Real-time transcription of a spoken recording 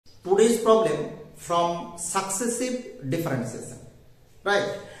today's problem from successive differentiation,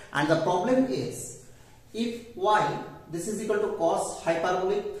 right? And the problem is, if y this is equal to cos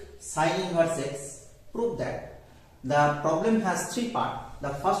hyperbolic sine inverse x, prove that. The problem has three parts. The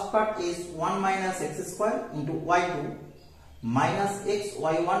first part is 1 minus x square into y2 minus x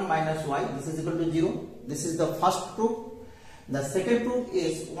y1 minus y, this is equal to 0. This is the first proof. The second proof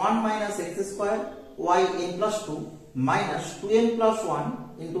is 1 minus x square y n plus 2 minus 2n plus 1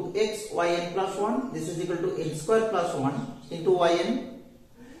 into x yn plus 1, this is equal to n square plus 1 into yn,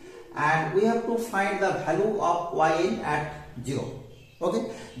 and we have to find the value of yn at 0.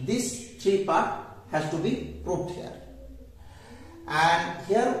 Okay, this three part has to be proved here. And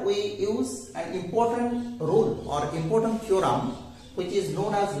here we use an important rule or important theorem which is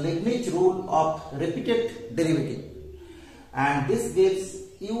known as Leibniz rule of repeated derivative, and this gives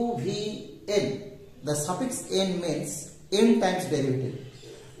UVN. The suffix n means n times derivative,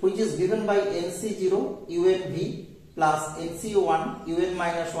 which is given by nc0 unv plus nc1 un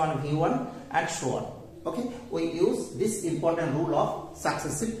minus 1 v1 and so on. Okay, we use this important rule of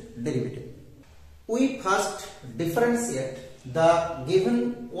successive derivative. We first differentiate the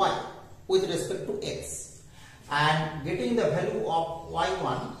given y with respect to x, and getting the value of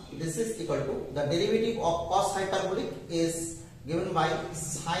y1, this is equal to the derivative of cos hyperbolic is given by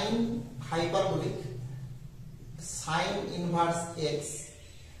sine hyperbolic sine inverse x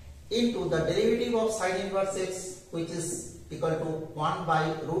into the derivative of sine inverse x, which is equal to 1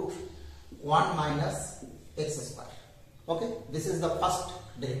 by root 1 minus x square. Okay, this is the first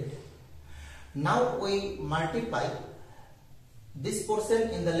derivative. Now we multiply this portion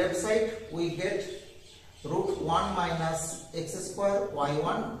in the left side, we get root 1 minus x square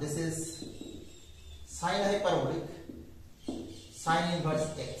y1, this is sine hyperbolic sine inverse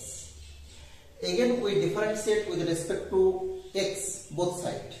x. Again we differentiate with respect to x both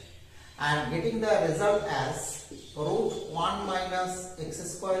sides, and getting the result as root 1 minus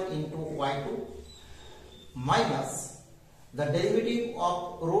x square into y2 minus the derivative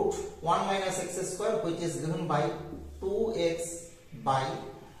of root 1 minus x square, which is given by 2x by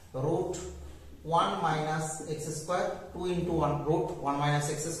root 1 minus x square, 2 into 1 root 1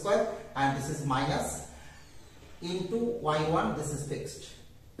 minus x square, and this is minus into y1, this is fixed,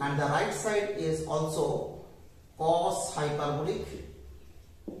 and the right side is also cos hyperbolic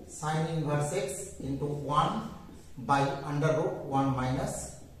sine inverse x into 1 by under root 1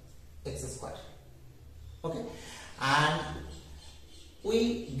 minus x square. Okay, and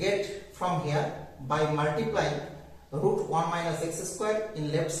we get from here by multiplying root 1 minus x square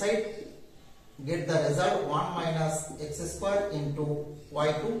in left side, get the result 1 minus x square into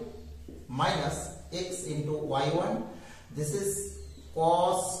y2 minus x into y1, this is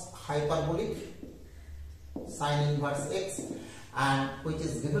cos hyperbolic sine inverse x, and which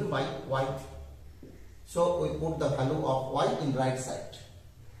is given by y. So we put the value of y in right side,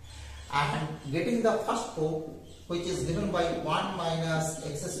 and getting the first proof, which is given by 1 minus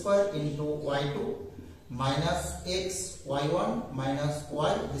x square into y2 minus x y1 minus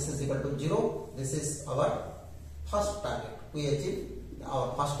y, this is equal to 0. This is our first target. We achieve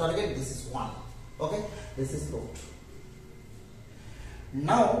our first target. This is 1. Okay, this is proved.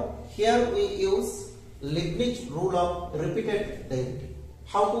 Now here we use Leibniz rule of repeated derivative.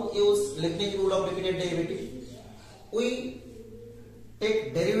 How to use Leibniz rule of repeated derivative? We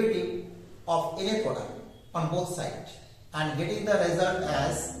take derivative of any product on both sides, and getting the result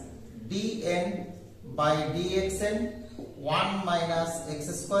as dn by dxn 1 minus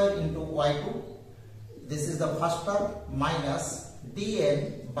x square into y2, this is the first term, minus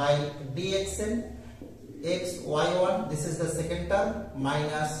dn by dxn x y1, this is the second term,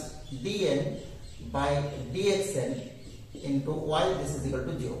 minus dn by dxn into y, this is equal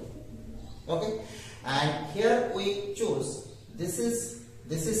to 0. Okay, and here we choose this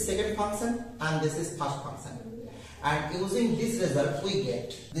is second function and this is first function, and using this result we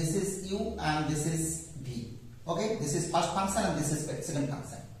get this is u and this is v. Okay, this is first function and this is second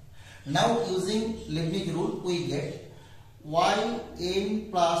function. Now using Leibniz rule we get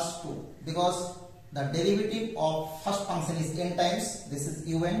yn plus 2, because the derivative of first function is n times, this is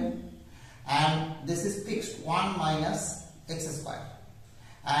un, and this is fixed 1 minus x square,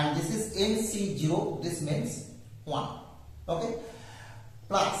 and this is nc0, this means 1. Okay,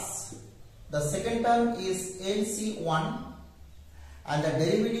 plus the second term is nc1, and the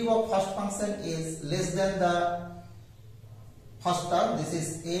derivative of first function is less than the first term, this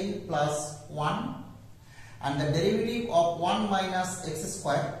is n plus 1, and the derivative of 1 minus x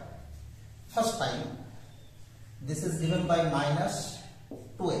square first time, this is given by minus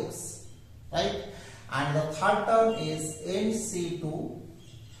 2x, right? And the third term is nc2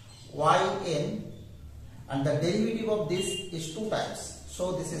 yn, and the derivative of this is 2 times,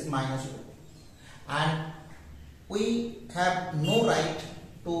 so this is minus 2, and we have no right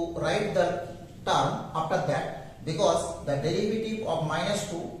to write the term after that, because the derivative of minus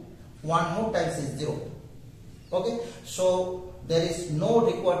 2 one more times is 0. Okay, so there is no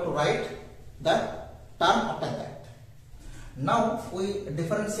required to write the term after that. Now we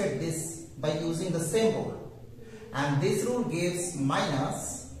differentiate this by using the same rule, and this rule gives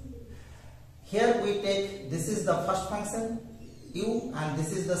minus. Here we take, this is the first function u and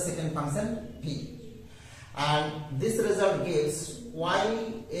this is the second function p, and this result gives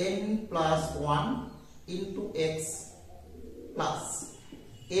yn plus 1 into x plus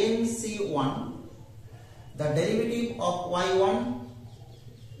nc1, the derivative of y1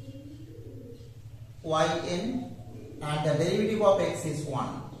 yn, and the derivative of x is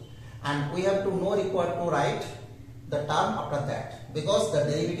 1, and we have to no required to write the term after that, because the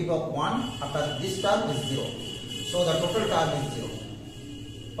derivative of 1 after this term is 0, so the total term is 0.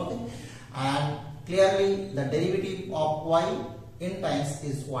 Okay, and clearly the derivative of y in times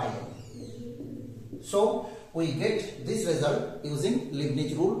is yn. So we get this result using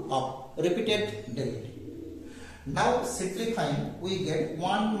Leibniz rule of repeated derivative. Now simplifying, we get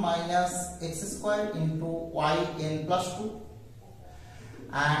 1 minus x square into yn plus 2,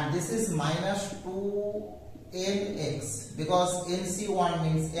 and this is minus 2nx, because nc1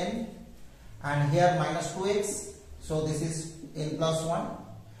 means n, and here minus 2x, so this is n plus 1,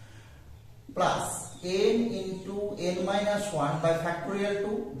 plus n into n minus 1 by factorial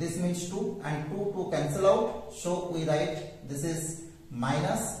 2, this means 2, and 2 cancel out, so we write this is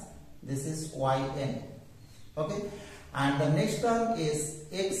minus, this is yn. Okay, and the next term is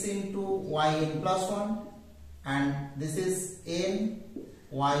x into yn plus 1, and this is n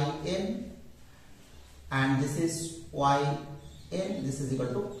yn, and this is yn, this is equal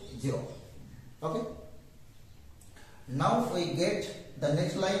to 0. Okay, now we get the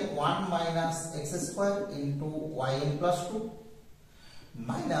next line 1 minus x square into yn plus 2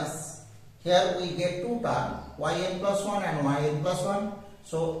 minus, here we get 2 terms, yn plus 1 and yn plus 1,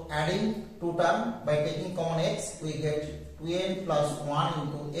 so adding 2 terms by taking common x, we get 2n plus 1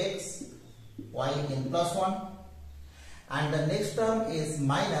 into x yn plus 1, and the next term is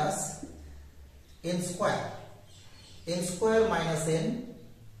minus n square minus n,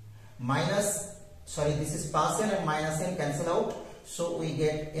 minus, sorry, this is plus n and minus n cancel out, so we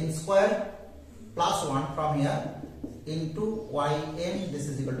get n square plus 1 from here into yn, this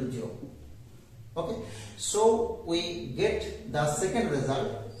is equal to 0. Okay, so we get the second result,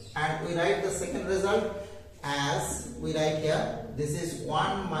 and we write the second result as we write here, this is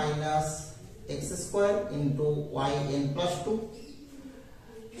 1 minus x square into yn plus 2.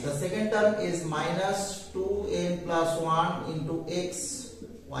 The second term is minus 2n plus 1 into x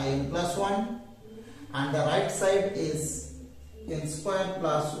yn plus 1, and the right side is n square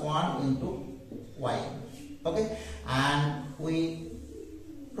plus 1 into yn. Okay, and we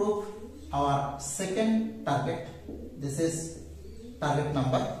prove our second target, this is target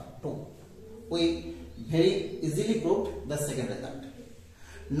number 2. We very easily proved the second result.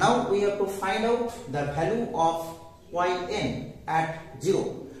 Now we have to find out the value of yn at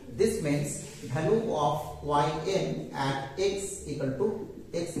 0. This means value of yn at x equal to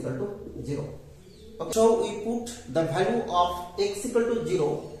 0. Okay. So we put the value of x equal to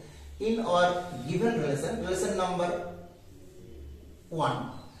 0 in our given relation number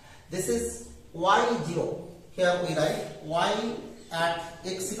 1. This is y0. Here we write y at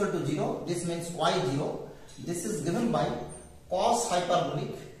x equal to 0. This means y0. This is given by cosh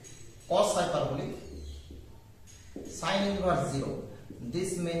hyperbolic sine inverse 0.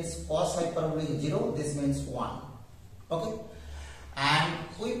 This means cosh hyperbolic 0. This means 1. Okay. And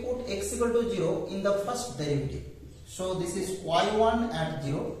we put x equal to 0 in the first derivative. So this is y1 at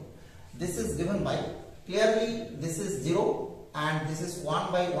 0. This is given by, clearly this is 0 and this is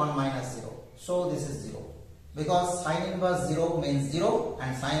 1 by 1 minus 0. So this is 0. Because sine inverse 0 means 0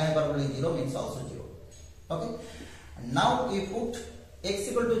 and sine hyperbolic 0 means also 0. Okay. Now we put x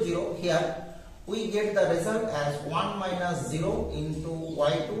equal to 0 here. We get the result as 1 minus 0 into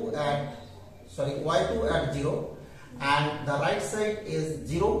y2 at 0, and the right side is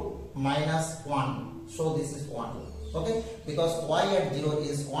 0 minus 1, so this is 1. Okay, because y at 0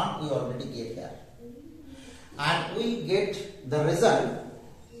 is 1, we already get here, and we get the result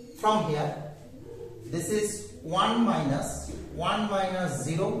from here. This is 1 minus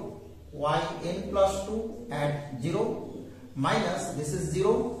 0 yn plus 2 at 0 minus, this is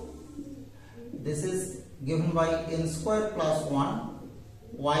 0, this is given by n square plus 1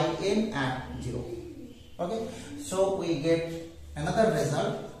 yn at 0. Okay, so we get another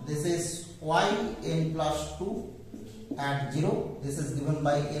result this is yn+2 at 0. This is given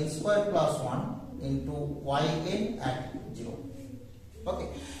by n² plus 1 into yn at 0. Okay,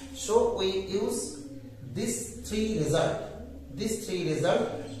 so we use these three results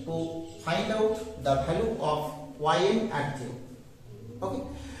to find out the value of yn at 0. Okay,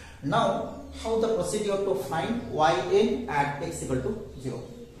 now how the procedure to find yn at x equal to 0?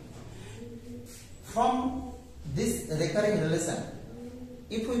 From this recurring relation,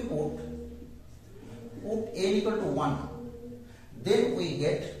 if we put n equal to 1, then we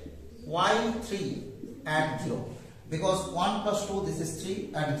get y3 at 0, because 1 plus 2, this is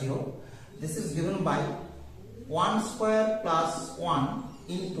 3 at 0. This is given by 1 square plus 1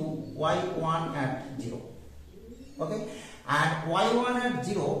 into y1 at 0. Okay, and y1 at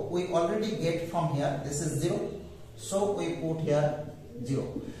 0 we already get from here, this is 0, so we put here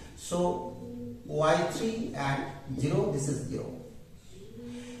 0. So y3 at 0, this is 0.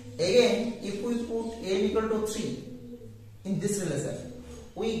 Again, if we put n equal to 3 in this relation,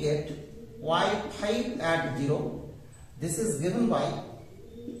 we get y5 at 0. This is given by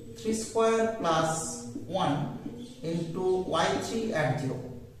 3 square plus 1 into y3 at 0.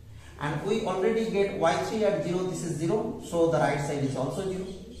 And we already get y3 at 0, this is 0, so the right side is also 0.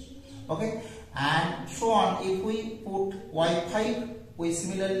 Okay, and so on. If we put y5, we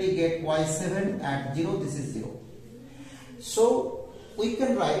similarly get y7 at 0, this is 0. So we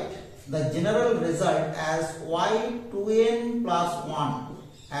can write the general result as y2n plus 1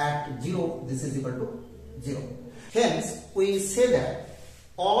 at 0, this is equal to 0. Hence, we say that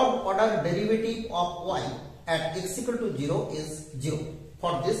odd order derivative of y at x equal to 0 is 0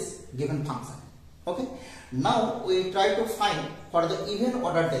 for this given function. Okay, now we try to find for the even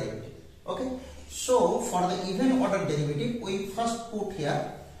order derivative. Okay, so for the even order derivative, we first put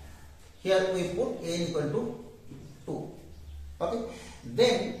here we put n equal to 2. Okay,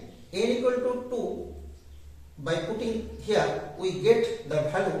 then n equal to 2, by putting here we get the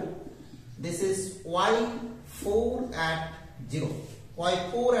value, this is y4 at 0.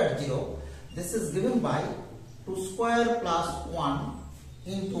 y4 at 0, this is given by 2 square plus 1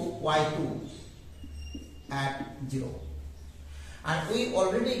 into y2 at 0. And we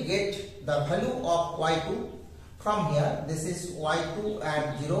already get the value of y2 from here. This is y2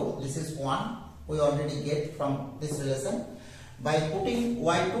 at 0, this is 1, we already get from this relation. By putting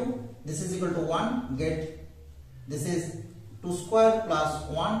y2, this is equal to 1, get this is 2 square plus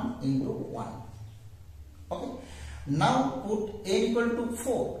 1 into 1. Okay, now put n equal to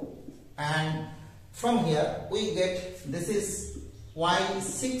 4, and from here we get this is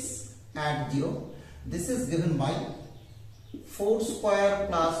y6 at 0. This is given by 4 square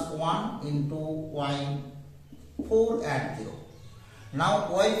plus 1 into y4 at 0. Now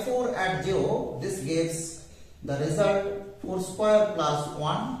y4 at 0, this gives the result 4 square plus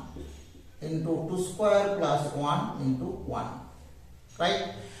 1 into 2 square plus 1 into 1,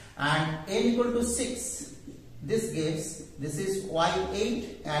 right? And n equal to 6, this gives, this is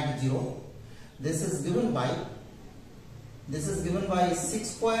y8 at 0. This is given by 6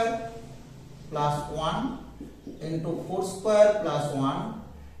 square plus 1 into 4 square plus 1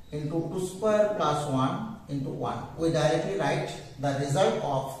 into 2 square plus 1 into 1. We directly write the result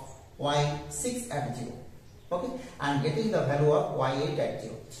of y6 at 0. Okay, and getting the value of y8 at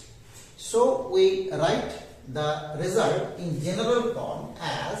 0. So we write the result in general form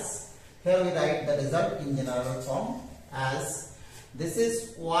as, here we write the result in general form as, this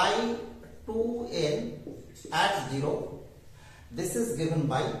is y2n at 0. This is given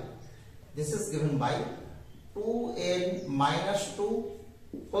by 2n minus 2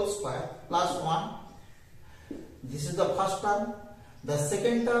 whole square plus 1. This is the first term. The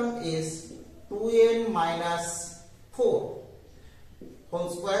second term is 2n minus 4 whole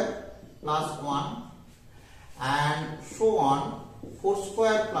square plus 1, and so on, 4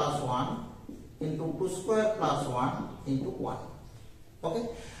 square plus 1 into 2 square plus 1 into 1. Okay,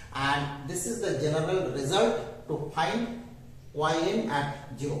 and this is the general result to find yn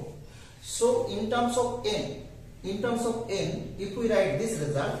at 0. So in terms of n, if we write this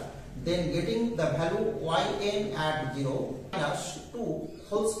result, then getting the value yn at 0 minus 2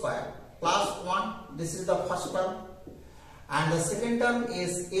 whole square plus 1, this is the first term, and the second term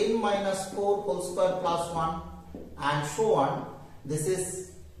is n minus 4 whole square plus 1, and so on. This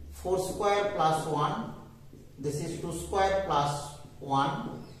is 4 square plus 1, this is 2 square plus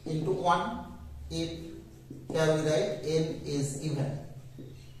 1 into 1 if here we write n is even.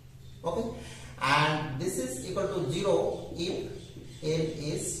 Okay, and this is equal to 0 if n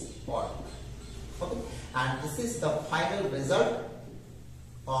is odd. Okay, and this is the final result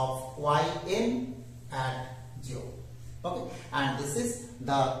of yn at 0. Okay, and this is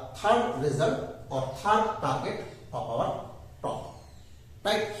the third result or third target of our problem.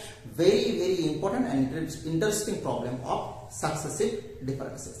 Right? Very important and interesting problem of successive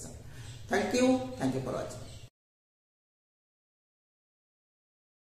differentiation. Thank you for watching.